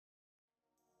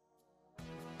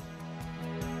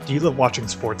Do you love watching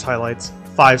sports highlights?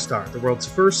 5-Star, the world's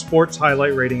first sports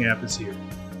highlight rating app, is here.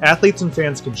 Athletes and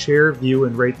fans can share, view,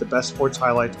 and rate the best sports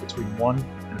highlights between 1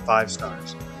 and 5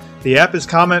 stars. The app is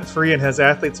comment-free and has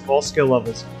athletes of all skill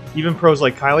levels, even pros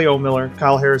like Kylie O'Miller,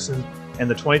 Kyle Harrison, and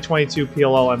the 2022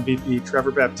 PLL MVP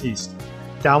Trevor Baptiste.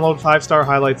 Download 5-Star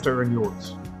highlights to earn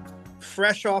yours.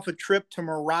 Fresh off a trip to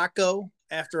Morocco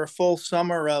after a full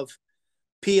summer of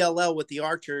PLL with the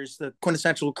Archers, the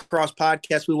Quintessential Lacrosse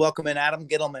Podcast, we welcome in Adam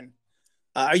Gittleman.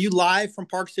 Are you live from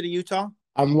Park City, Utah?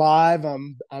 I'm live.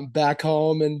 I'm back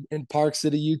home in Park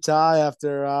City, Utah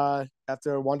after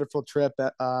a wonderful trip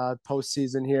at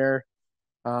postseason here.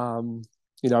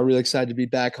 Really excited to be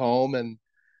back home and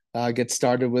get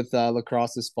started with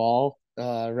lacrosse this fall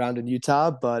around in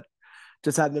Utah. But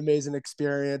just had an amazing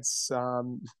experience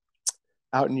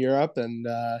out in Europe, and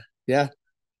yeah.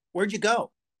 Where'd you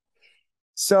go?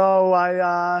 So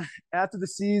I after the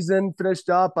season finished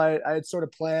up, I had sort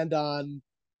of planned on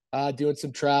doing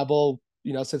some travel.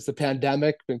 Since the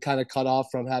pandemic, been kind of cut off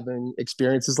from having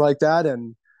experiences like that,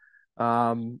 and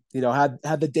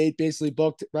had the date basically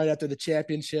booked right after the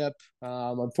championship.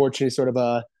 Unfortunately, sort of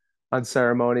a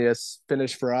unceremonious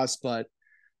finish for us, but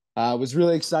was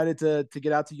really excited to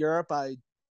get out to Europe. I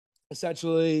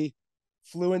essentially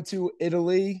flew into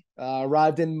Italy,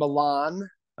 arrived in Milan,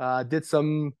 did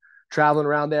some traveling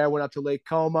around there, went up to Lake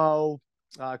Como,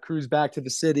 cruised back to the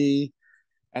city,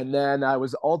 and then I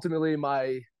was ultimately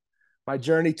my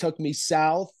journey took me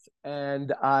south,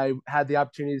 and I had the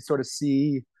opportunity to sort of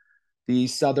see the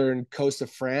southern coast of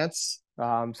France,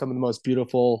 some of the most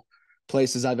beautiful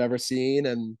places I've ever seen,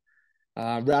 and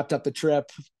wrapped up the trip,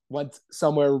 went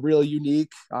somewhere really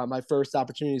unique. My first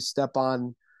opportunity to step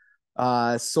on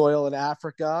soil in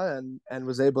Africa, and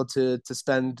was able to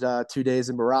spend 2 days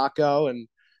in Morocco. And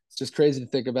it's just crazy to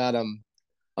think about. I'm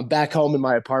back home in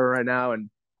my apartment right now, and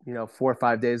 4 or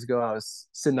 5 days ago I was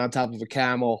sitting on top of a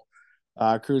camel,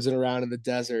 cruising around in the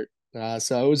desert.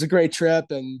 So it was a great trip,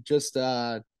 and just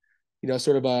sort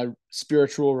of a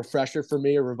spiritual refresher for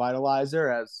me, a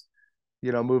revitalizer as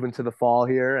moving to the fall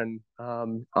here and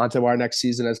onto our next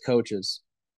season as coaches.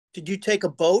 Did you take a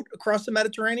boat across the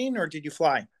Mediterranean, or did you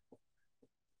fly?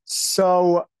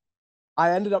 So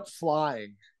I ended up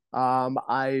flying.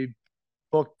 I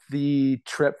booked the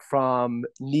trip from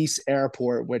Nice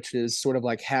Airport, which is sort of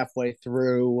like halfway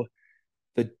through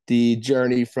the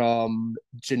journey from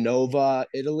Genova,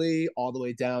 Italy, all the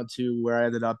way down to where I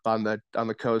ended up on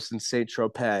the coast in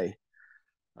Saint-Tropez.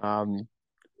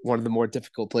 One of the more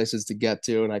difficult places to get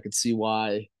to, and I could see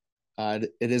why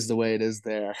it is the way it is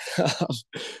there. But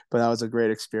that was a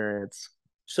great experience.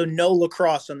 So no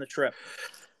lacrosse on the trip?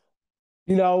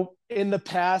 In the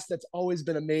past, that's always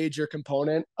been a major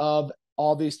component of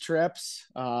all these trips.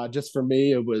 Just for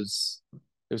me, it was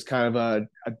kind of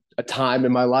a time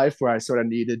in my life where I sort of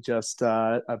needed just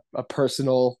a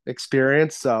personal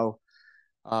experience. So,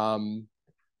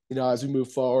 as we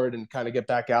move forward and kind of get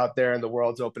back out there and the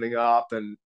world's opening up,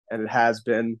 and it has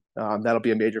been, that'll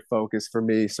be a major focus for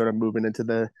me, sort of moving into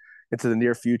the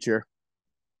near future.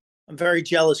 I'm very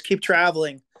jealous. Keep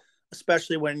traveling,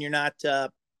 especially when you're not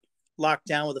locked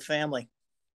down with a family.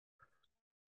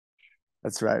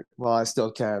 That's right. Well, I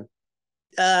still can.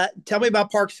 Tell me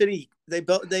about Park City.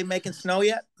 They making snow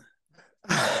yet?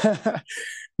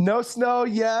 No snow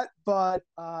yet, but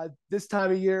this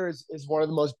time of year is one of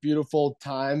the most beautiful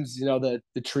times. The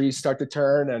trees start to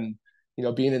turn, and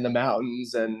being in the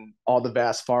mountains and all the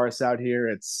vast forests out here,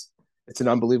 it's an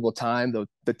unbelievable time.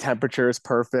 The temperature is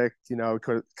perfect.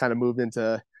 Kind of moved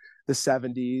into the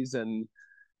 70s, and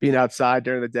being outside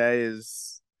during the day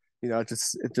is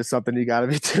it's just something you got to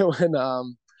be doing.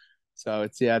 So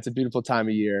it's a beautiful time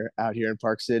of year out here in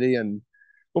Park City, and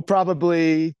we'll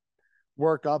probably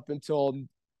work up until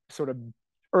sort of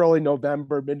early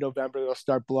November, mid-November. They'll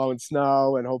start blowing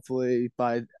snow, and hopefully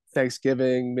by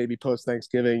Thanksgiving, maybe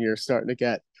post-Thanksgiving, you're starting to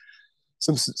get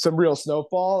some real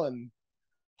snowfall, and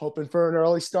hoping for an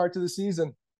early start to the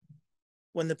season.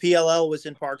 When the PLL was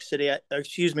in Park City,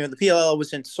 when the PLL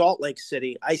was in Salt Lake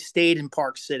City, I stayed in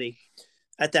Park City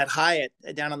at that Hyatt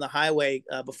down on the highway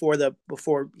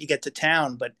before you get to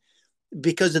town. But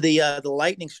because of the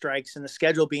lightning strikes and the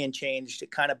schedule being changed,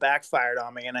 it kind of backfired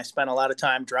on me, and I spent a lot of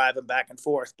time driving back and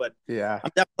forth. But yeah,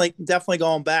 I'm definitely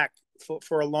going back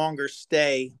for a longer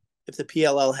stay if the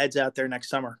PLL heads out there next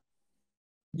summer.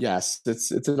 Yes, it's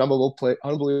an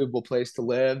unbelievable place to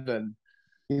live, and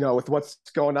with what's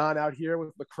going on out here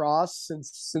with lacrosse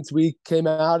since we came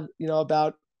out,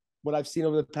 about what I've seen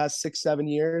over the past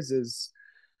 6-7 years is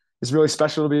really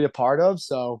special to be a part of.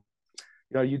 So,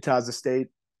 Utah's a state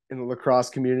in the lacrosse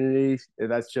community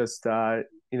that's just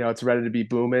it's ready to be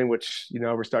booming, which,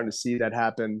 we're starting to see that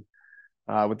happen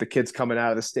with the kids coming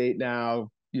out of the state now.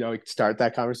 We can start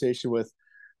that conversation with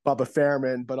Bubba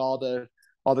Fairman, but all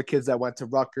the kids that went to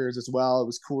Rutgers as well. It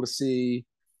was cool to see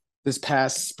this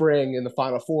past spring in the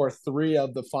Final Four, 3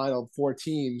 of the Final Four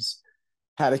teams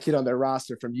had a kid on their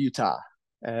roster from Utah,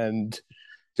 and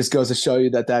just goes to show you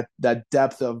that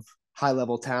depth of high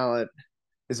level talent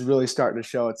is really starting to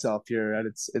show itself here, and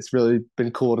it's really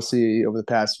been cool to see over the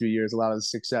past few years a lot of the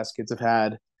success kids have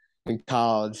had in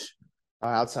college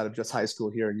outside of just high school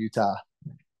here in Utah.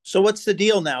 So what's the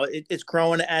deal now? It's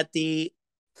growing at the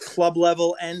club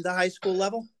level and the high school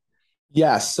level?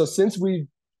 Yes. So since we've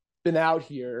been out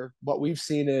here, what we've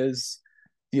seen is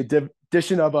the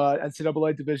addition of a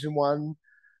NCAA Division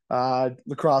I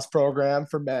lacrosse program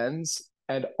for men's,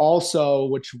 and also,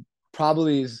 which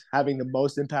probably is having the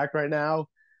most impact right now,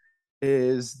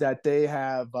 is that they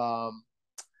have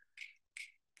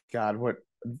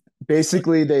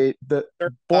basically the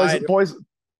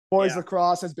boys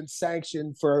lacrosse has been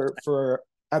sanctioned for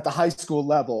at the high school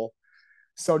level.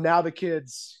 So now the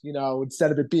kids,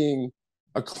 instead of it being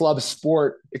a club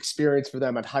sport experience for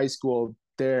them at high school,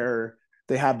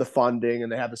 they have the funding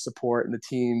and they have the support and the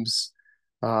teams.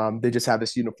 They just have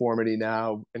this uniformity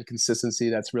now and consistency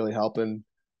that's really helping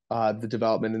the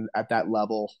development at that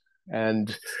level.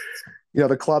 And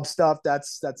the club stuff,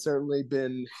 that's certainly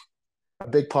been a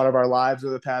big part of our lives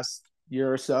over the past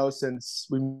year or so since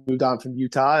we moved on from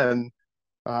Utah. And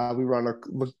we run a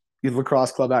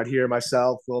lacrosse club out here,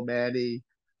 myself, Will Manny,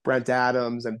 Brent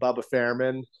Adams, and Bubba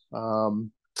Fairman.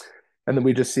 And then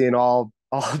we just seeing all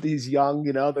these young,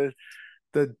 the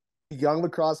young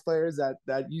lacrosse players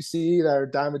that you see that are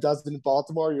a dime a dozen in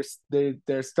Baltimore.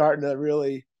 They're starting to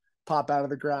really pop out of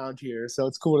the ground here. So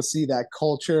it's cool to see that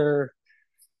culture,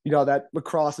 that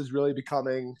lacrosse is really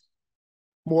becoming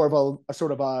more of a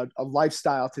sort of a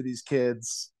lifestyle to these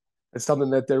kids. It's something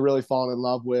that they're really falling in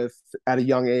love with at a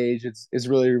young age. It's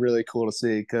really, really cool to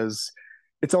see, because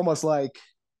it's almost like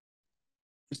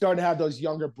you're starting to have those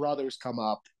younger brothers come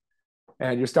up,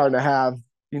 and you're starting to have,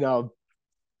 the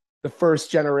first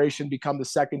generation become the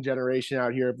second generation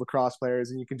out here of lacrosse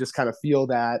players. And you can just kind of feel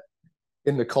that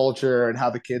in the culture and how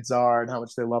the kids are and how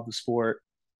much they love the sport.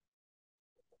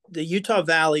 The Utah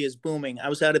Valley is booming. I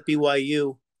was out at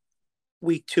BYU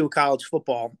week 2 college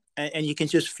football, and you can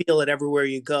just feel it everywhere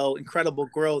you go. Incredible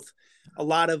growth. A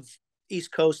lot of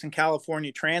East Coast and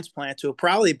California transplants who are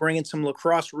probably bringing some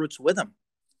lacrosse roots with them.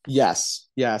 Yes.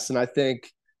 And I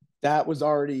think that was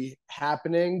already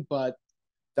happening, but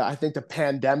I think the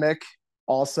pandemic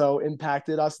also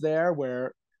impacted us there,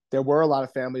 where there were a lot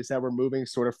of families that were moving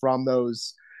sort of from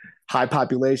those high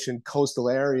population coastal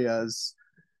areas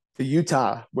to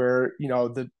Utah, where,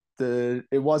 it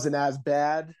wasn't as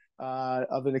bad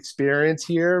of an experience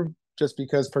here, just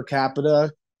because per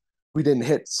capita we didn't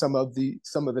hit some of the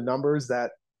numbers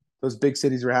that those big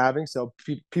cities were having. So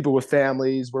people with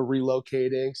families were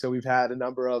relocating. So we've had a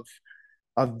number of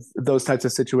those types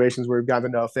of situations where we've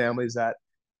gotten to know families that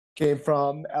came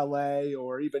from LA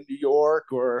or even New York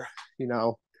or,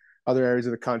 other areas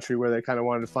of the country where they kind of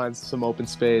wanted to find some open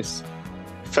space.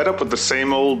 Fed up with the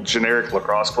same old generic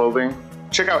lacrosse clothing?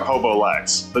 Check out Hobo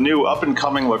Lax, the new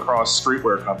up-and-coming lacrosse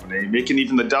streetwear company, making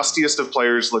even the dustiest of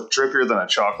players look drippier than a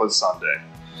chocolate sundae.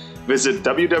 Visit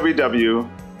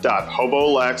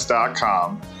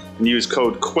www.hobolax.com and use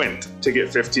code QUINT to get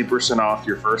 15% off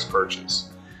your first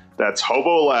purchase. That's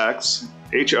Hobolax,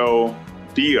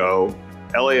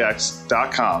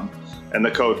 HOBOLAX.com, and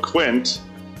the code QUINT,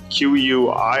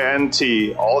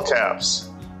 QUINT, all caps,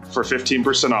 for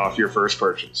 15% off your first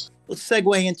purchase. Let's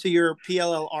segue into your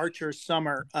PLL Archer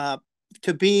summer.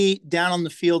 To be down on the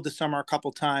field this summer a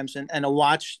couple times and to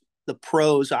watch the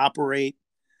pros operate,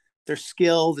 their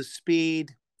skill, the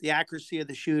speed, the accuracy of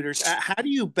the shooters. How do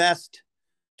you best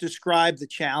describe the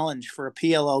challenge for a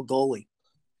PLL goalie?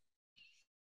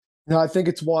 I think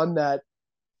it's one that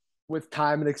with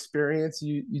time and experience,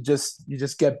 you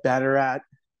just get better at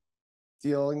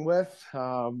dealing with.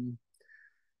 I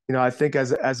think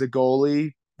as a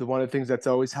goalie, one of the things that's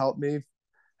always helped me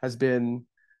has been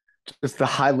just the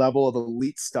high level of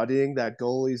elite studying that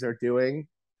goalies are doing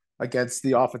against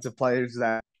the offensive players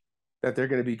that they're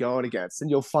going to be going against.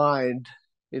 And you'll find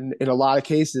in a lot of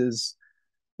cases,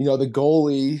 the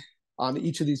goalie on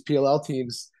each of these PLL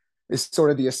teams is sort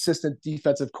of the assistant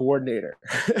defensive coordinator.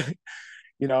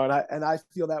 And I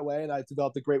feel that way. And I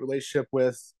developed a great relationship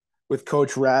with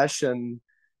Coach Resch, and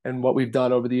what we've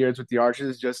done over the years with the Archers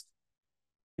is just,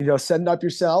 setting up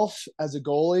yourself as a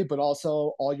goalie, but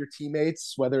also all your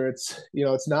teammates, whether it's,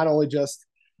 it's not only just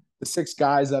the 6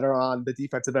 guys that are on the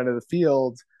defensive end of the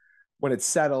field, when it's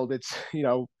settled, it's,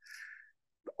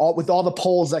 all with all the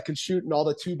poles that can shoot and all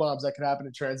the two bombs that can happen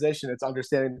in transition, it's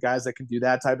understanding the guys that can do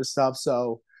that type of stuff.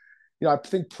 So, I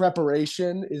think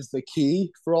preparation is the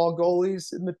key for all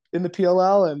goalies in the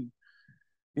PLL. And,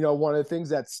 one of the things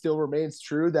that still remains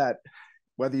true, that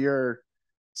whether you're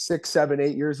 6, 7,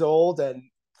 8 years old and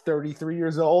 33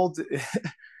 years old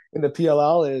in the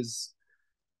PLL, is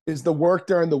the work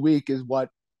during the week is what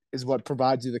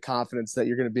provides you the confidence that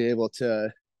you're going to be able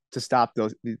to stop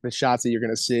the shots that you're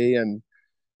going to see. And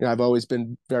I've always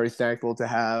been very thankful to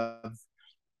have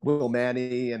Will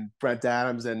Manny and Brent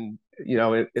Adams, and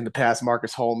in the past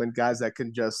Marcus Holman, guys that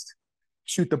can just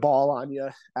shoot the ball on you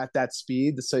at that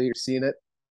speed, so you're seeing it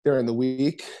during the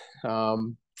week.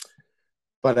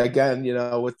 But again,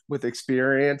 with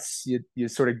experience, you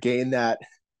sort of gain that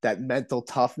mental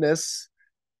toughness,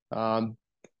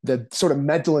 the sort of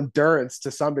mental endurance to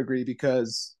some degree,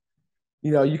 because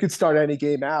you could start any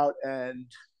game out and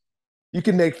you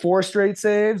can make 4 straight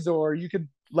saves, or you could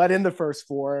let in the first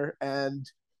 4, and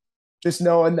just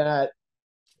knowing that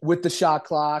with the shot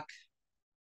clock,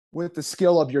 with the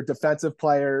skill of your defensive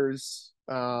players,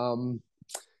 that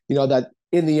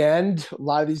in the end, a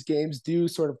lot of these games do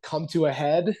sort of come to a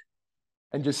head,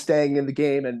 and just staying in the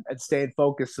game and staying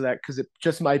focused to that, because it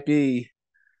just might be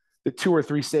the 2 or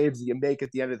 3 saves that you make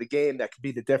at the end of the game that could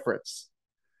be the difference.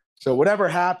 So whatever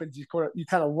happens, you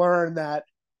kind of learn that,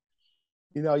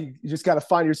 you just got to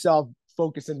find yourself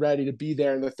focused and ready to be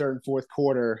there in the third and fourth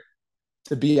quarter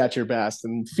to be at your best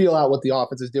and feel out what the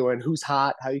offense is doing, who's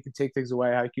hot, how you can take things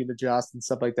away, how you can adjust and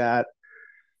stuff like that.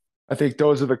 I think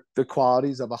those are the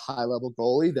qualities of a high-level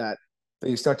goalie that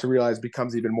you start to realize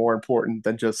becomes even more important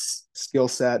than just skill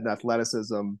set and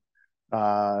athleticism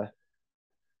that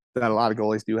a lot of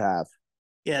goalies do have.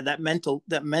 Yeah, that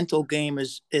mental game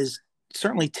is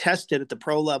certainly tested at the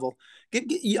pro level.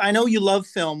 I know you love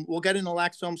film. We'll get into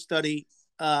Lax Film Study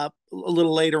a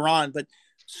little later on, but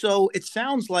so it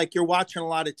sounds like you're watching a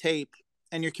lot of tape,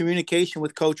 and your communication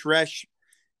with Coach Resch,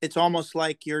 it's almost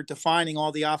like you're defining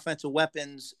all the offensive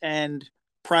weapons and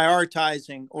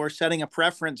prioritizing or setting a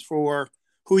preference for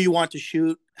who you want to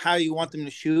shoot, how you want them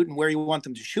to shoot, and where you want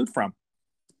them to shoot from.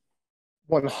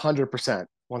 100%.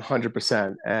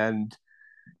 100%. And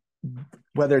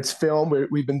whether it's film,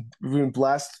 we've been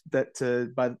blessed by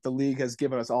the league has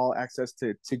given us all access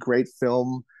to great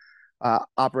film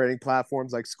operating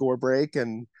platforms like Score Break,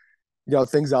 and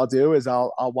things I'll do is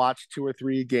I'll watch 2 or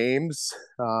 3 games,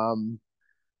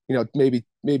 maybe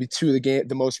 2 of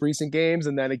the most recent games,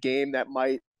 and then a game that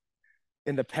might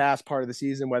in the past part of the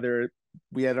season, whether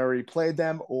we had already played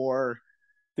them or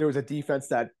there was a defense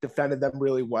that defended them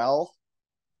really well.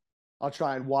 I'll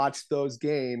try and watch those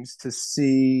games to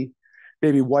see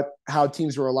maybe how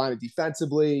teams were aligned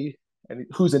defensively and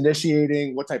who's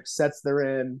initiating, what type of sets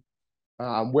they're in,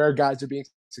 where guys are being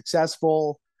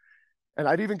successful. And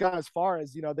I'd even gone as far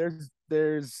as,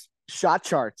 there's shot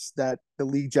charts that the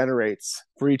league generates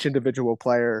for each individual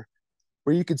player,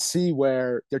 where you could see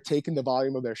where they're taking the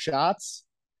volume of their shots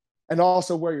and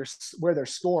also where they're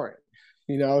scoring,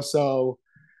 so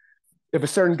if a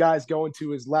certain guy's going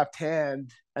to his left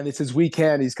hand and it's his weak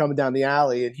hand, he's coming down the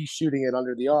alley and he's shooting it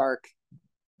under the arc,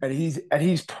 and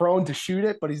he's prone to shoot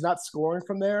it, but he's not scoring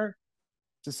from there.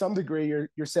 To some degree,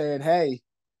 you're saying, hey,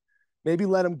 maybe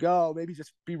let him go. Maybe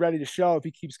just be ready to show if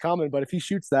he keeps coming. But if he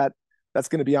shoots that, that's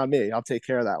going to be on me. I'll take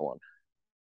care of that one.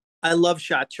 I love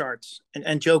shot charts,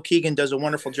 and Joe Keegan does a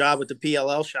wonderful job with the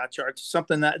PLL shot charts.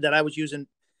 Something that I was using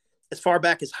as far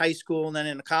back as high school and then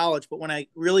in college. But when I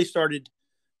really started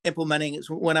implementing is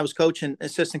when I was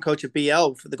assistant coach at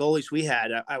BL for the goalies we had.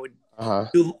 I would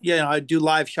I'd do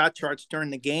live shot charts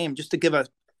during the game just to give a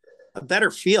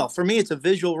better feel. For me, it's a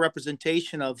visual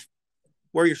representation of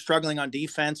where you're struggling on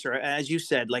defense, or as you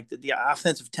said, like the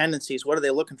offensive tendencies. What are they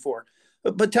looking for?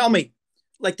 But tell me,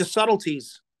 like the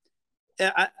subtleties.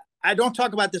 I don't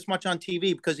talk about this much on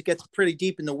TV because it gets pretty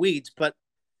deep in the weeds. But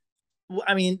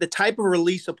I mean, the type of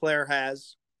release a player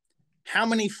has, how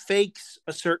many fakes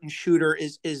a certain shooter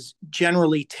is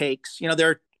generally takes.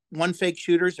 There are 1 fake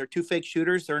shooters or 2 fake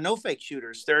shooters. There are no fake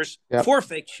shooters. There's 4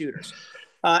 fake shooters.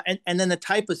 And then the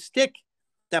type of stick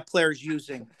that player's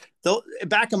using. Though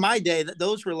back in my day,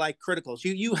 those were like criticals.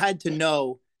 You had to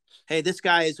know, hey, this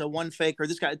guy is a 1 faker.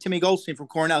 This guy, Timmy Goldstein from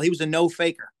Cornell, he was a no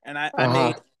faker. And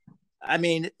I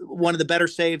made one of the better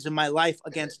saves in my life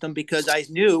against him because I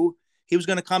knew he was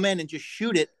going to come in and just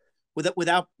shoot it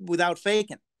without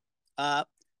faking. How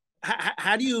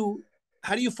do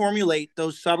you formulate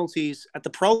those subtleties at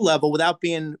the pro level without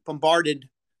being bombarded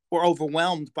or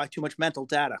overwhelmed by too much mental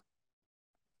data?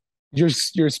 You're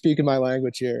speaking my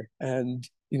language here, and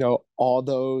all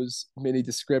those mini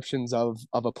descriptions of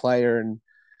a player and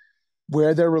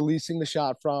where they're releasing the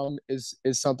shot from is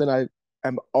something I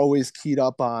am always keyed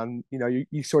up on.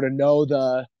 You sort of know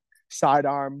the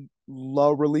sidearm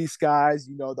low release guys,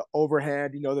 the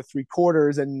overhand, the three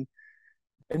quarters, and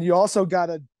you also got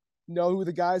to know who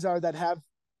the guys are that have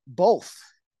both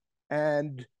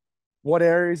and what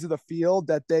areas of the field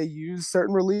that they use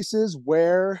certain releases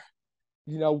where,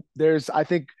 there's, I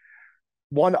think,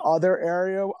 one other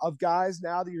area of guys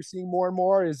now that you're seeing more and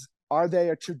more is, are they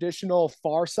a traditional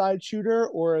far side shooter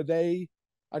or are they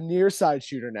a near side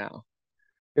shooter now?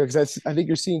 Because I think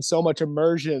you're seeing so much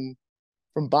immersion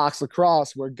from box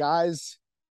lacrosse where guys,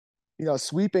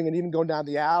 sweeping and even going down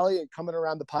the alley and coming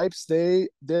around the pipes,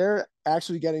 they're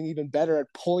actually getting even better at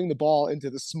pulling the ball into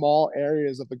the small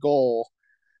areas of the goal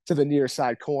to the near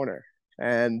side corner.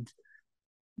 And,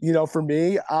 for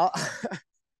me,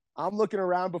 I'm looking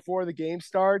around before the game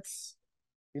starts.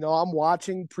 I'm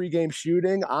watching pregame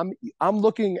shooting. I'm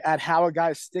looking at how a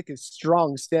guy's stick is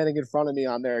strung standing in front of me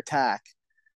on their attack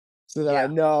so that I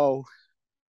know,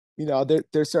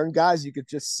 there's certain guys you could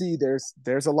just see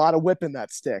there's a lot of whip in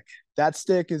that stick. That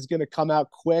stick is going to come out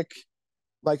quick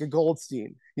like a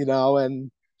Goldstein,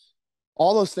 and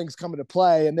all those things come into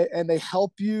play and they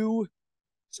help you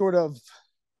sort of,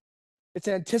 it's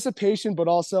anticipation, but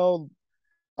also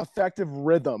effective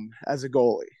rhythm as a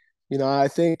goalie. I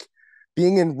think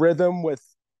being in rhythm with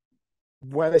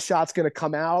when a shot's going to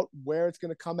come out, where it's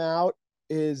going to come out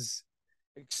is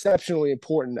exceptionally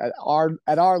important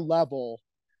at our level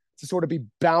to sort of be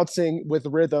bouncing with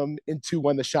rhythm into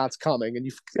when the shot's coming.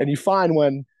 And you find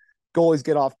when goalies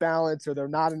get off balance or they're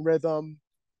not in rhythm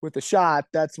with the shot,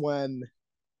 that's when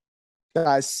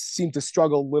guys seem to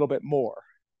struggle a little bit more,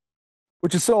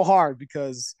 which is so hard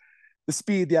because the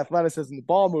speed, the athleticism, the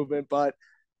ball movement, but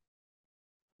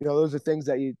those are things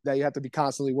that you have to be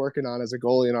constantly working on as a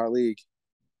goalie in our league.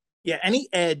 Yeah, any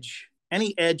edge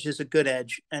is a good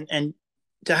edge, and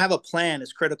to have a plan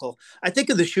is critical. I think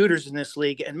of the shooters in this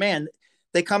league, and man,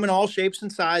 they come in all shapes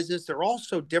and sizes. They're all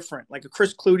so different. Like a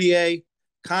Chris Cloutier,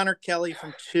 Connor Kelly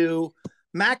from 2,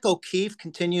 Mac O'Keefe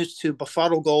continues to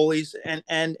befuddle goalies,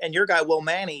 and your guy Will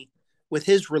Manny with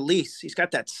his release, he's got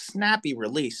that snappy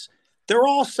release. They're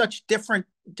all such different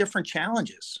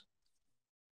challenges.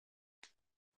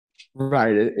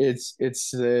 Right.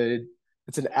 It's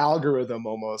an algorithm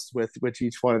almost with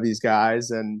each one of these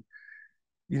guys, and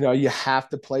you have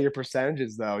to play your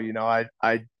percentages though.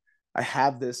 I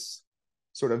have this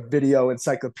sort of video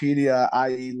encyclopedia,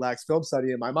 i.e., Lax film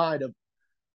study in my mind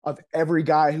of every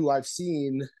guy who I've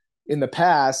seen in the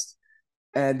past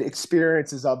and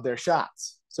experiences of their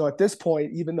shots. So at this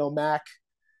point, even though Mac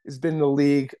has been in the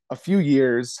league a few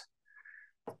years,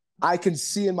 I can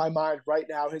see in my mind right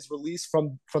now his release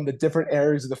from the different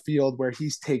areas of the field where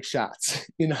he's take shots.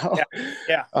 Yeah.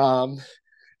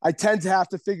 I tend to have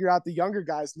to figure out the younger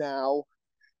guys now.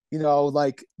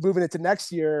 Like moving into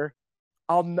next year,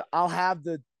 I'll have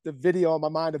the video in my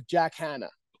mind of Jack Hanna,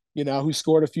 who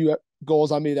scored a few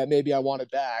goals on me that maybe I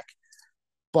wanted back,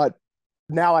 but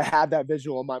now I have that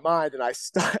visual in my mind,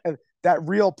 and that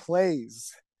real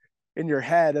plays in your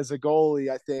head as a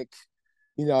goalie. I think,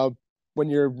 when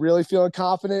you're really feeling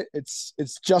confident, it's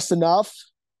just enough,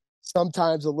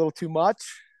 sometimes a little too much,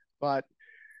 but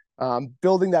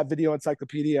building that video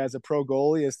encyclopedia as a pro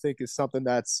goalie, I think, is something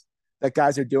that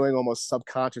guys are doing almost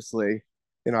subconsciously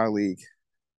in our league.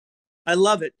 I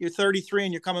love it. You're 33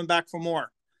 and you're coming back for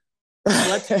more.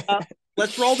 Let's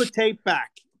roll the tape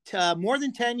back to more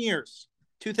than 10 years,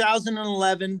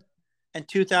 2011 and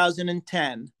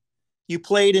 2010. You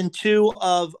played in 2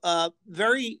 of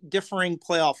very differing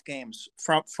playoff games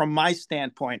from my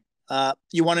standpoint.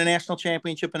 You won a national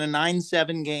championship in a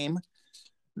 9-7 game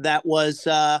that was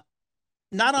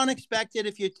not unexpected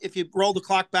if you roll the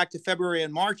clock back to February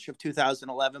and March of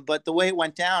 2011, but the way it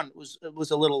went down was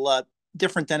a little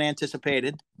different than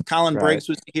anticipated. Colin Briggs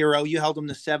was the hero. You held him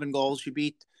to 7 goals. You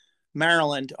beat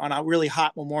Maryland on a really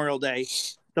hot Memorial Day.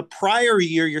 The prior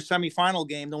year, your semifinal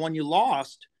game, the one you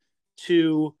lost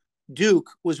to Duke,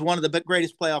 was one of the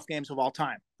greatest playoff games of all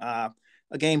time. A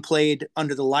game played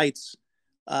under the lights.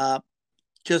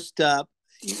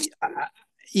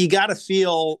 You got to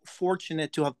feel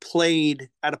fortunate to have played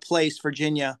at a place,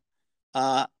 Virginia,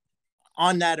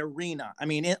 on that arena. I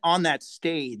mean, on that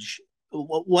stage.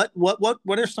 What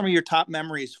are some of your top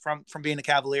memories from being a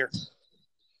Cavalier?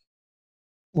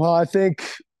 Well, I think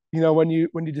when you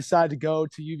decide to go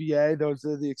to UVA, those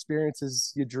are the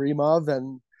experiences you dream of,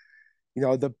 and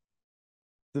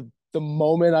the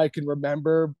moment I can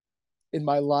remember in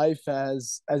my life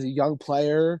as a young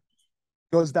player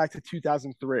goes back to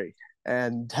 2003.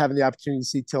 and having the opportunity to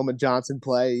see Tillman Johnson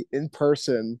play in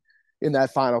person in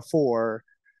that Final Four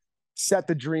set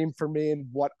the dream for me and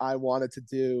what I wanted to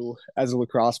do as a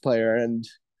lacrosse player. And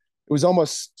it was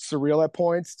almost surreal at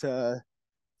points to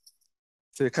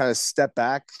kind of step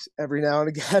back every now and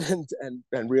again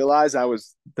and realize I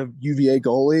was the UVA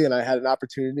goalie and I had an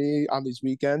opportunity on these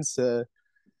weekends to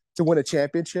win a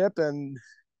championship. And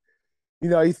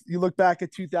you look back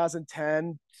at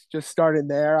 2010, just starting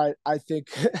there, I think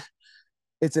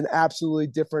it's an absolutely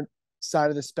different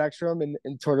side of the spectrum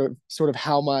and sort of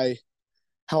how I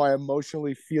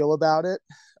emotionally feel about it.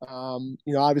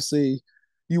 Obviously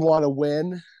you want to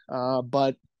win,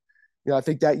 but I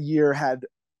think that year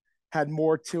had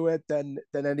more to it than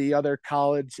any other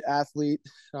college athlete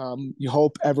you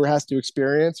hope ever has to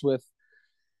experience, with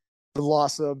the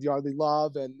loss of Yardley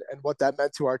Love and what that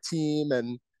meant to our team,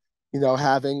 and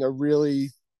having a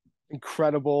really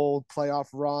incredible playoff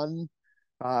run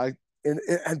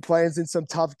and playing in some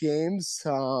tough games.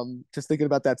 Just thinking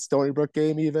about that Stony Brook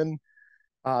game, even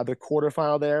the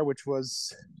quarterfinal there, which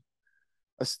was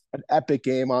an epic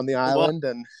game on the island.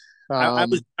 And I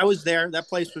was there. That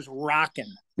place was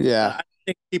rocking. Yeah. I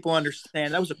think people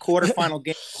understand that was a quarterfinal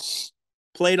game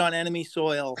played on enemy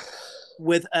soil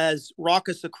with as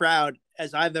raucous a crowd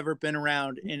as I've ever been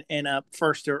around in a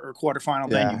first or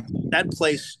quarterfinal venue. That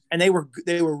place, and they were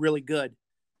really good.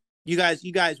 You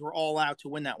guys were all out to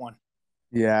win that one.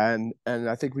 Yeah, and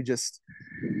I think we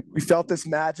felt this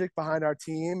magic behind our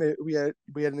team. We had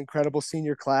an incredible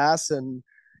senior class, and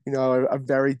a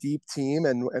very deep team,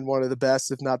 and one of the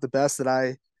best, if not the best, that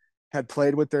I had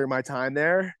played with during my time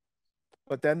there.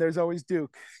 But then there's always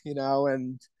Duke,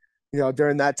 and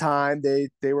during that time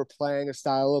they were playing a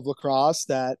style of lacrosse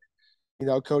that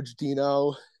Coach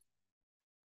Dino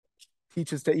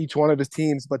teaches to each one of his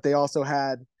teams, but they also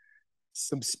had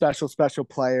some special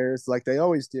players like they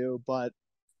always do. But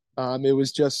it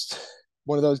was just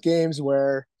one of those games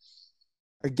where,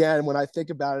 again, when I think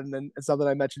about it, and something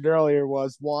I mentioned earlier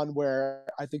was one where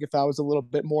I think if I was a little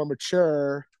bit more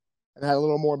mature and had a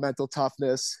little more mental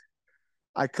toughness,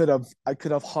 I could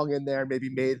have hung in there and maybe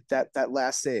made that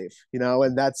last save,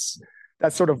 and that's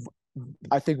sort of,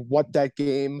 I think, what that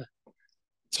game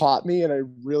taught me in a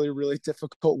really, really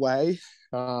difficult way,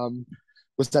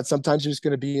 was that sometimes you're just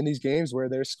going to be in these games where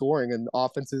they're scoring and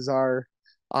offenses are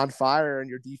on fire and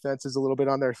your defense is a little bit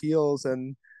on their heels,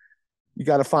 and you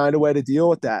got to find a way to deal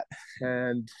with that.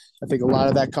 And I think a lot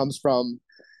of that comes from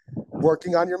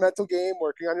working on your mental game,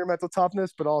 working on your mental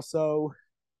toughness, but also,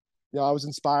 I was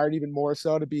inspired even more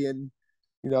so to be in,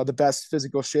 the best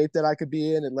physical shape that I could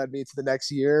be in. It led me to the next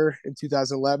year in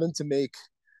 2011 to make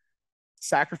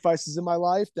sacrifices in my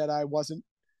life that I wasn't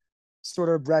sort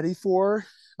of ready for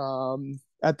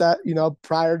at that,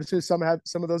 prior to some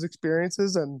of those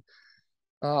experiences. And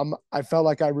I felt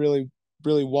like I really,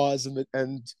 really was.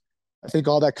 And I think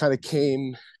all that kind of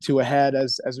came to a head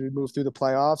as we moved through the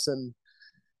playoffs. And,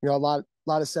 a lot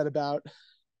is said about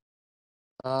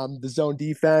the zone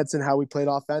defense and how we played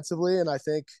offensively. And I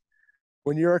think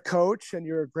when you're a coach and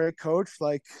you're a great coach,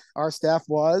 like our staff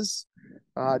was,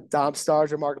 Dom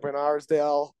Starger, Mark Van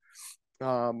Arsdale,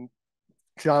 John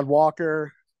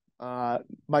Walker,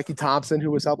 Mikey Thompson, who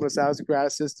was helping us out as a grad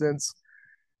assistants,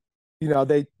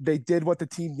 they did what the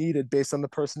team needed based on the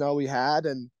personnel we had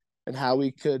and how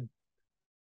we could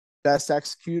best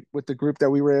execute with the group that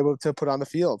we were able to put on the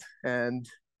field. And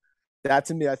that,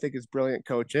 to me, I think is brilliant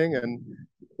coaching. And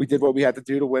we did what we had to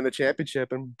do to win the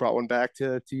championship and brought one back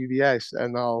to UVA.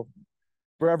 And I'll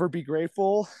forever be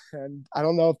grateful. And I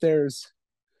don't know if there's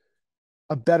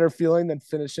a better feeling than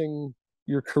finishing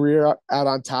your career out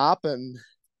on top. And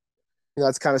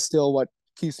that's kind of still what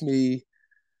keeps the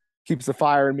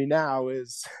fire in me now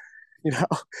is,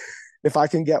 if I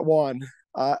can get one,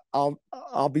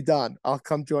 I'll be done. I'll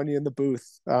come join you in the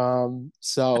booth.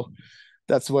 So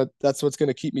that's what's going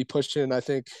to keep me pushing. I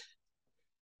think,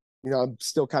 I'm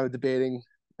still kind of debating.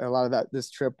 And a lot of this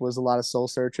trip was a lot of soul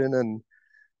searching and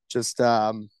just,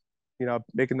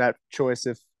 making that choice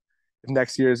if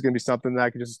next year is going to be something that I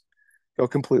can just go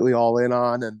completely all in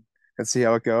on and see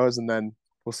how it goes. And then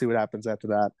we'll see what happens after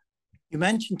that. You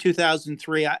mentioned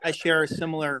 2003. I share a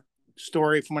similar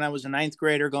story from when I was a ninth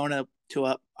grader going to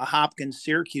a Hopkins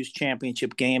Syracuse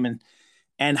championship game,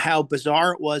 and how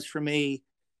bizarre it was for me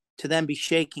to then be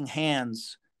shaking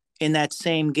hands in that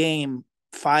same game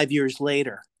 5 years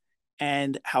later,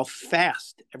 and how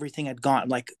fast everything had gone.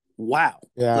 Like, wow.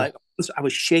 Yeah. Like, I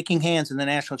was shaking hands in the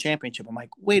national championship. I'm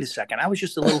like, wait a second. I was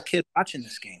just a little kid watching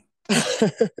this game.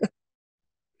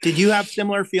 Did you have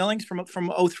similar feelings from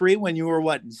 03 when you were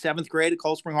in seventh grade at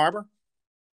Cold Spring Harbor?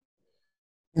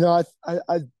 I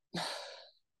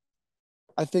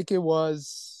I think it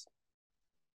was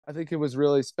I think it was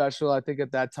really special. I think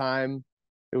at that time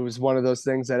it was one of those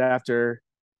things that after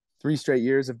 3 straight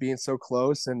years of being so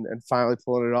close and finally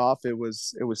pulling it off, it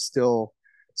was still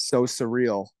so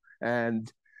surreal.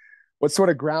 And what sort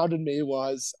of grounded me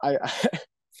was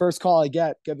first call I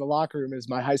get in the locker room is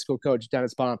my high school coach,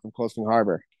 Dennis Bond from Cold Spring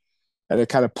Harbor. And it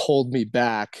kind of pulled me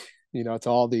back, to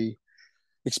all the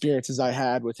experiences I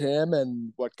had with him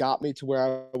and what got me to where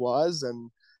I was.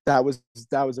 And that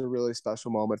was a really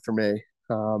special moment for me.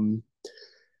 Um,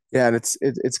 yeah, and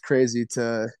it's crazy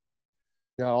to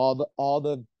all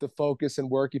the focus and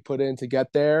work you put in to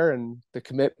get there, and the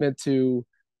commitment to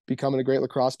becoming a great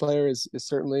lacrosse player is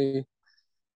certainly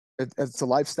it's a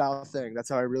lifestyle thing. That's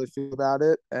how I really feel about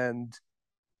it. And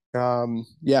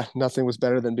yeah, nothing was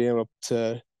better than being able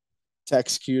to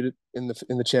execute it in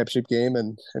the championship game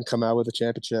and come out with a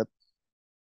championship.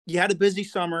 You had a busy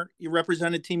summer. You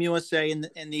represented Team USA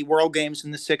in the World Games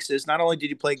in the sixes. Not only did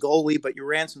you play goalie, but you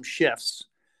ran some shifts,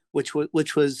 which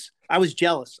was I was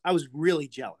jealous. I was really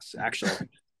jealous actually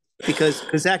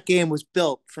because that game was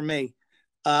built for me.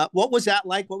 What was that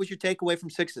like? What was your takeaway from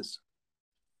sixes?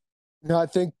 No, I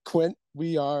think Quint,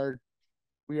 we are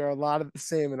a lot of the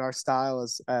same in our style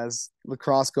as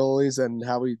lacrosse goalies and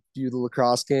how we view the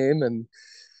lacrosse game. And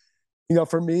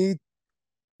for me,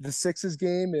 the sixes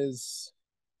game is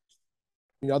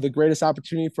the greatest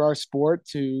opportunity for our sport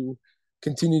to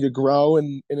continue to grow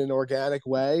in an organic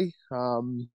way.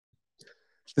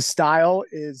 The style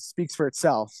is speaks for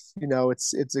itself.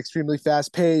 It's extremely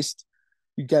fast paced.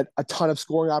 You get a ton of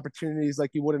scoring opportunities like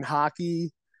you would in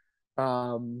hockey.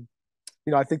 Um,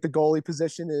 I think the goalie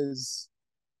position is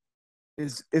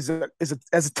as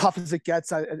tough as it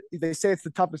gets. They say it's the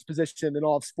toughest position in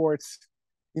all of sports.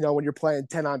 When you're playing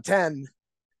 10 on 10,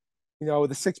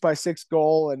 with a 6x6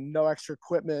 goal and no extra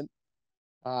equipment,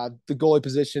 the goalie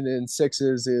position in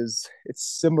sixes it's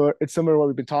similar. It's similar to what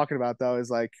we've been talking about though. Is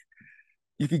like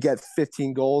you could get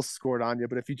 15 goals scored on you,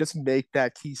 but if you just make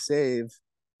that key save,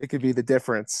 it could be the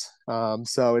difference.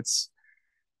 So it's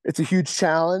a huge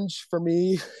challenge for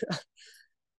me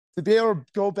to be able to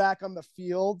go back on the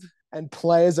field and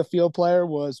play as a field player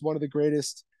was one of the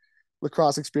greatest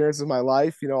lacrosse experiences of my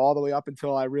life. All the way up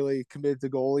until I really committed to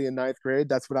goalie in ninth grade.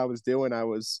 That's what I was doing. I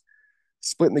was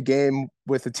splitting the game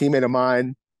with a teammate of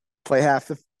mine, play half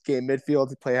the game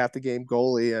midfield, play half the game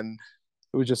goalie. And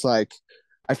it was just like,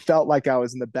 I felt like I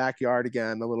was in the backyard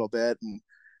again a little bit and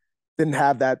didn't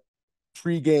have that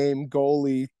pre-game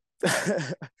goalie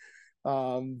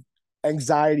um,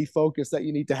 anxiety focus that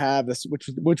you need to have,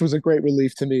 which was a great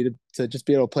relief to me to just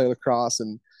be able to play lacrosse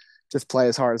and just play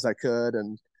as hard as I could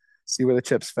and see where the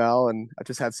chips fell. And I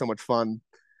just had so much fun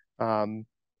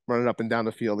running up and down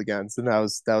the field again. So that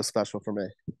was special for me.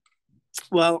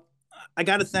 Well, I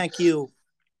got to thank you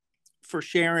for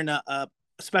sharing a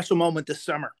special moment this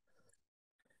summer.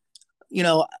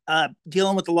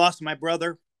 Dealing with the loss of my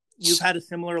brother, you've had a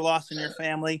similar loss in your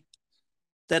family.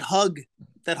 That hug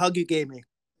you gave me,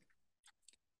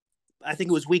 I think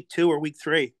it was week 2 or week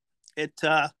 3. It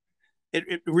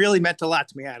really meant a lot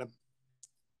to me, Adam,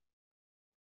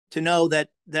 to know that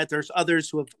there's others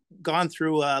who have gone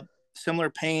through similar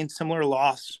pain, similar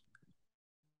loss,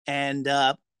 and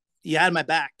you had my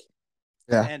back.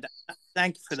 Yeah. And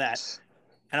thank you for that.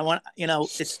 And I want,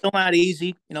 it's still not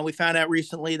easy. We found out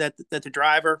recently that the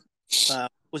driver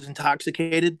was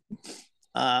intoxicated,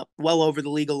 well over the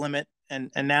legal limit,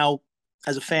 and now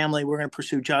as a family we're going to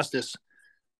pursue justice.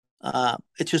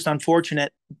 It's just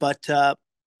unfortunate, but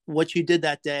what you did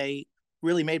that day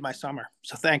really made my summer.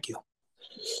 So thank you.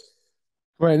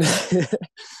 Right.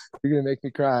 You're gonna make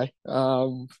me cry.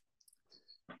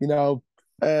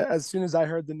 As soon as I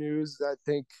heard the news, I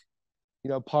think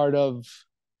part of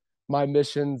my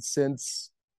mission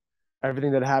since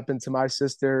everything that happened to my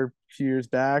sister a few years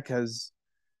back has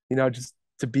just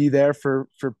to be there for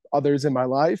others in my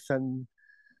life. And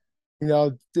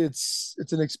it's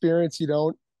an experience you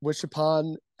don't wish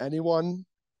upon anyone,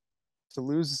 to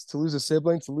lose a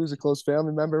sibling, to lose a close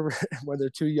family member when they're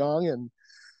too young. And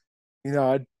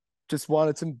I just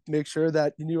wanted to make sure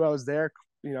that you knew I was there.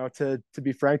 To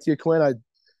be frank to you, Quinn,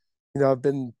 I've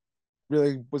been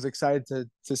really was excited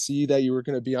to see that you were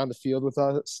going to be on the field with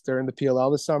us during the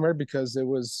PLL this summer, because it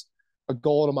was a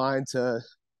goal of mine to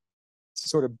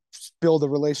sort of build a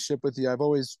relationship with you. I've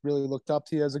always really looked up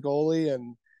to you as a goalie,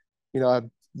 and I've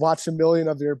watched a million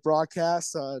of your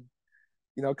broadcasts,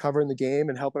 covering the game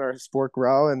and helping our sport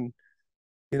grow. And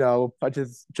I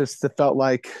just felt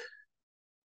like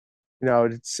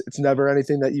it's never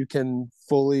anything that you can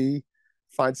fully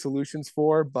find solutions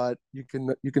for, but you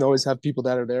can always have people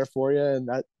that are there for you, and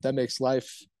that makes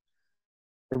life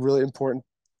a really important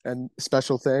and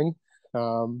special thing.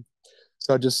 Um,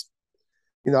 so just,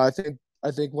 I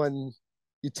think when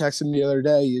you texted me the other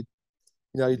day,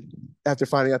 after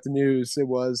finding out the news, it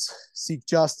was seek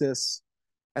justice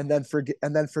and then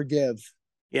forgive.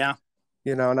 Yeah.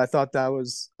 And I thought that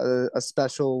was a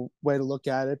special way to look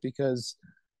at it, because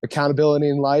accountability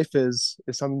in life is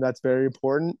something that's very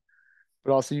important,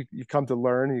 but also you come to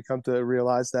learn and you come to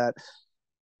realize that,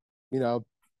 you know,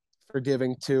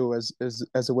 forgiving too as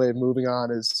a way of moving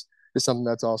on is something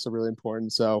that's also really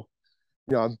important. So,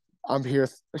 I'm here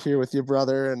with your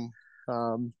brother, and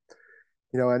um,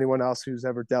 anyone else who's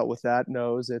ever dealt with that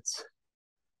knows it's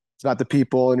about the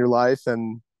people in your life,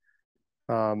 and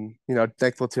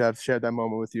thankful to have shared that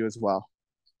moment with you as well.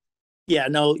 Yeah,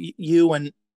 no, you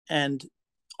and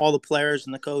all the players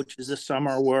and the coaches this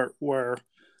summer were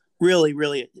really,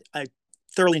 really. I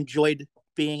thoroughly enjoyed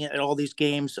being at all these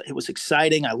games. It was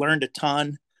exciting. I learned a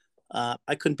ton.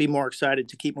 I couldn't be more excited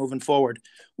to keep moving forward.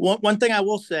 One thing I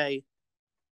will say: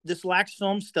 this Lax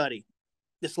Film Study,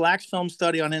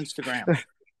 on Instagram.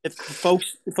 If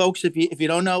folks, if you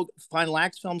don't know, find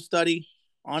Lax Film Study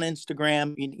on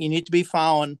Instagram. You need to be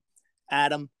following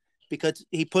Adam, because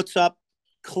he puts up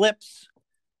clips,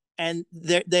 and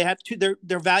they have two.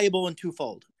 They're valuable in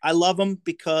twofold. I love them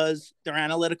because they're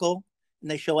analytical and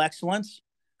they show excellence.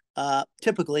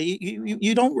 Typically,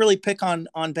 you don't really pick on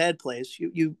bad plays.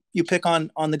 You pick on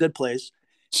the good plays.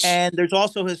 And there's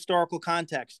also historical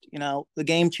context. The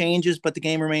game changes, but the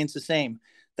game remains the same.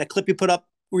 That clip you put up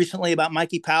recently about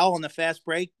Mikey Powell on the fast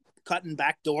break, cutting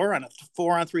back door on a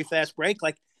 4-on-3 fast break.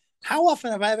 Like, how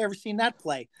often have I ever seen that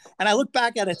play? And I look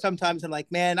back at it sometimes and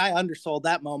like, man, I undersold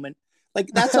that moment. Like,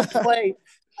 that's a play,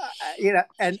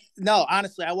 and no,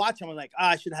 honestly, I watch them. I'm like,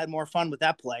 I should have had more fun with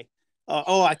that play.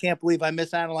 I can't believe I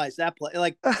misanalyzed that play.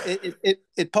 Like,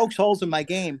 it pokes holes in my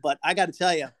game, but I got to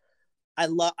tell you,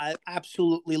 I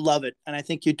absolutely love it, and I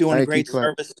think you're doing a great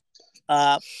service.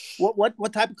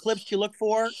 What type of clips do you look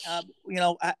for?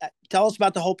 Tell us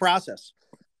about the whole process.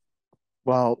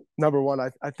 Well, number one,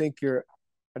 I think your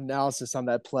analysis on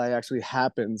that play actually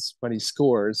happens when he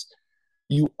scores.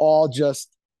 You all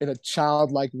just, in a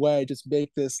childlike way, just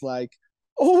make this like,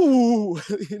 oh,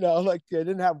 like I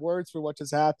didn't have words for what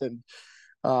just happened.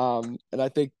 And I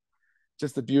think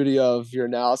just the beauty of your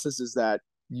analysis is that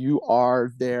you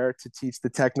are there to teach the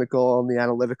technical and the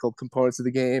analytical components of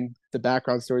the game, the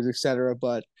background stories, etc.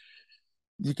 But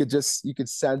you could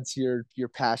sense your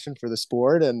passion for the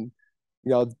sport. And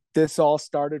this all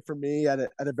started for me at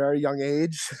a very young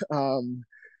age,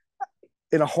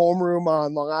 in a homeroom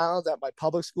on Long Island at my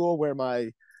public school, where my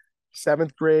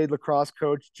 7th grade lacrosse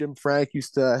coach Jim Frank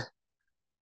used to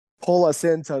pull us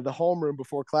into the homeroom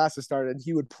before classes started, and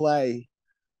he would play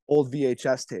old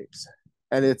VHS tapes.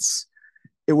 And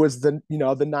it was the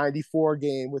 94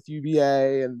 game with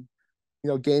UVA, and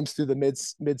games through the mid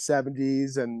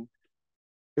 70s, and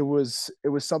it was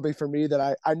something for me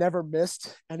that I never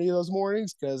missed any of those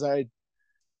mornings, because I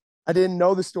didn't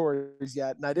know the stories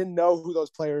yet, and I didn't know who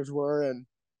those players were. And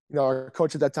our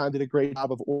coach at that time did a great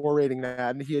job of orating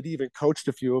that, and he had even coached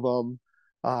a few of them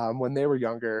when they were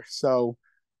younger. So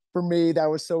for me, that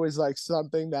was always like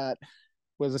something that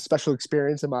was a special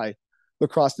experience in my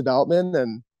lacrosse development.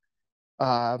 And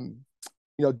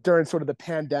during sort of the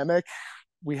pandemic,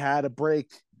 we had a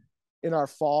break in our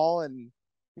fall, and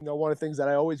one of the things that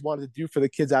I always wanted to do for the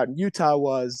kids out in Utah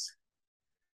was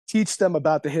teach them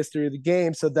about the history of the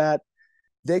game, so that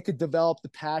they could develop the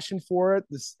passion for it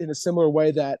in a similar way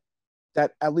that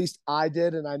at least I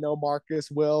did. And I know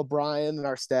Marcus, Will, Brian, and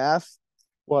our staff,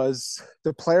 was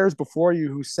the players before you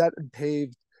who set and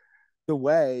paved the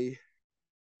way.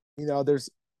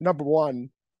 There's, number one,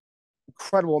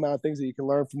 incredible amount of things that you can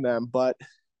learn from them, but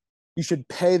you should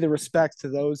pay the respect to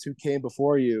those who came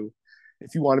before you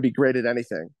if you want to be great at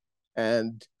anything.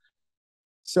 And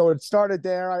so it started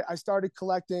there. I started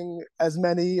collecting as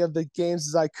many of the games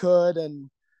as I could. And,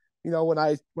 when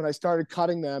I started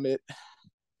cutting them, it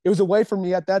was a way for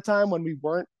me at that time, when we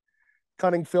weren't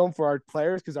cutting film for our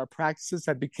players because our practices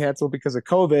had been canceled because of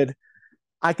COVID,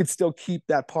 I could still keep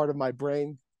that part of my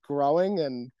brain growing.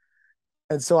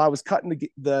 And so I was cutting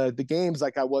the games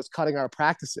like I was cutting our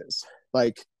practices,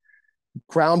 like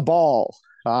ground ball,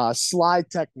 slide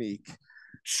technique,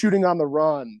 shooting on the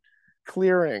run,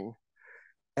 clearing.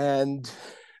 And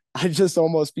I just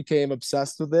almost became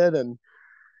obsessed with it. And,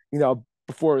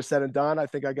 before it was said and done, I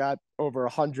think I got over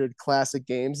 100 classic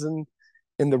games in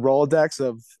the Rolodex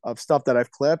of stuff that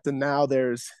I've clipped. And now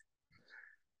there's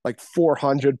like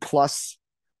 400 plus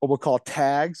what we'll call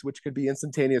tags, which could be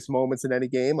instantaneous moments in any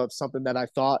game of something that I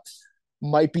thought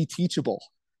might be teachable,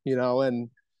 and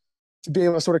to be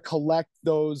able to sort of collect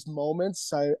those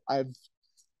moments. I've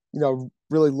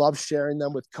really love sharing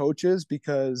them with coaches,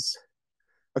 because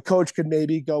a coach could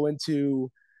maybe go into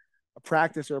a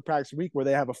practice or a practice week where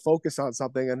they have a focus on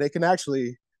something, and they can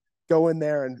actually go in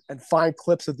there and find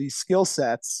clips of these skill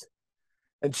sets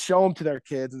and show them to their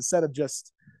kids, instead of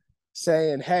just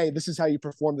saying, hey, this is how you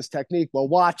perform this technique. Well,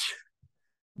 watch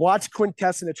Quint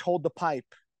Kessenich hold the pipe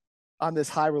on this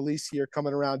high release here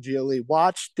coming around GLE.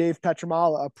 Watch Dave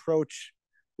Petramala approach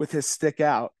with his stick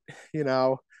out,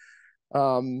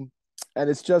 and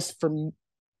it's just from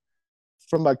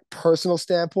a personal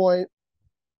standpoint,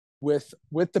 with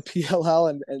the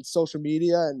PLL and social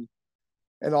media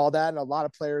and all that, and a lot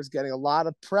of players getting a lot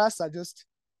of press, it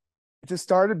just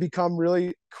started to become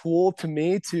really cool to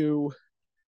me to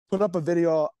put up a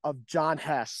video of John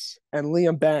Hess and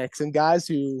Liam Banks and guys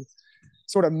who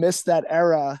sort of missed that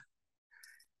era,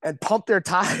 and pump their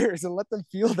tires and let them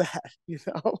feel that,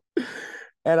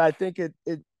 And I think it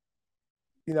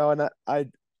and I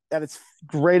at its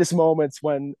greatest moments,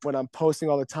 when I'm posting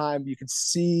all the time, you can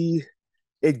see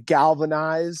it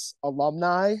galvanize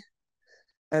alumni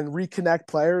and reconnect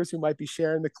players who might be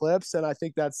sharing the clips. And I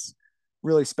think that's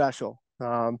really special.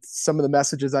 Some of the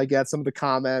messages I get, some of the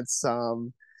comments,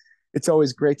 it's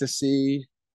always great to see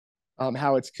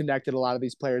how it's connected a lot of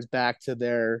these players back to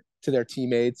their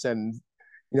teammates and,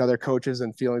 their coaches,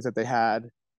 and feelings that they had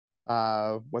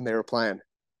when they were playing.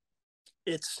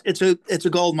 It's a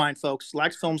gold mine, folks.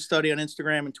 Lax Film Study on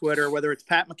Instagram and Twitter, whether it's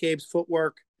Pat McCabe's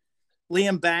footwork,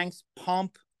 Liam Banks'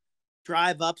 pump,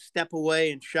 drive up, step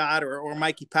away and shot, or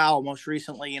Mikey Powell most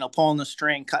recently, pulling the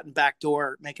string, cutting back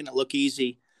door, making it look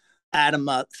easy. Adam,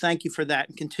 thank you for that,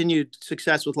 and continued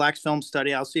success with Lax Film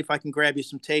Study. I'll see if I can grab you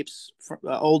some tapes,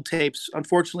 old tapes.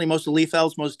 Unfortunately, most of Leaf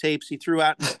Elsmo's tapes he threw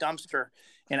out in the dumpster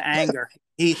in anger.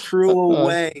 He threw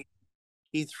away.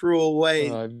 I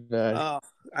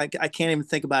can't even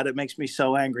think about it. It makes me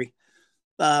so angry.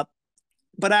 But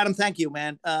Adam, thank you,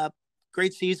 man.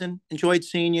 Great season. Enjoyed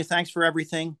seeing you. Thanks for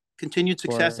everything. Continued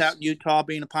success out in Utah,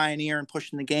 being a pioneer and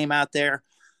pushing the game out there.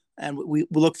 And we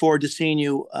look forward to seeing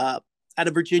you at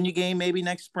a Virginia game maybe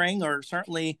next spring, or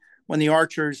certainly when the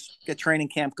Archers get training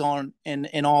camp going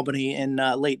in Albany in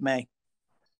late May.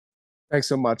 Thanks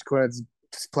so much, Quinn.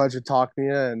 It's a pleasure talking to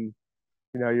you, and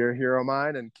you're a hero of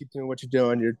mine, and keep doing what you're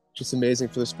doing. You're just amazing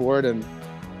for the sport, and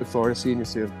look forward to seeing you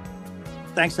soon.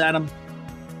 Thanks, Adam.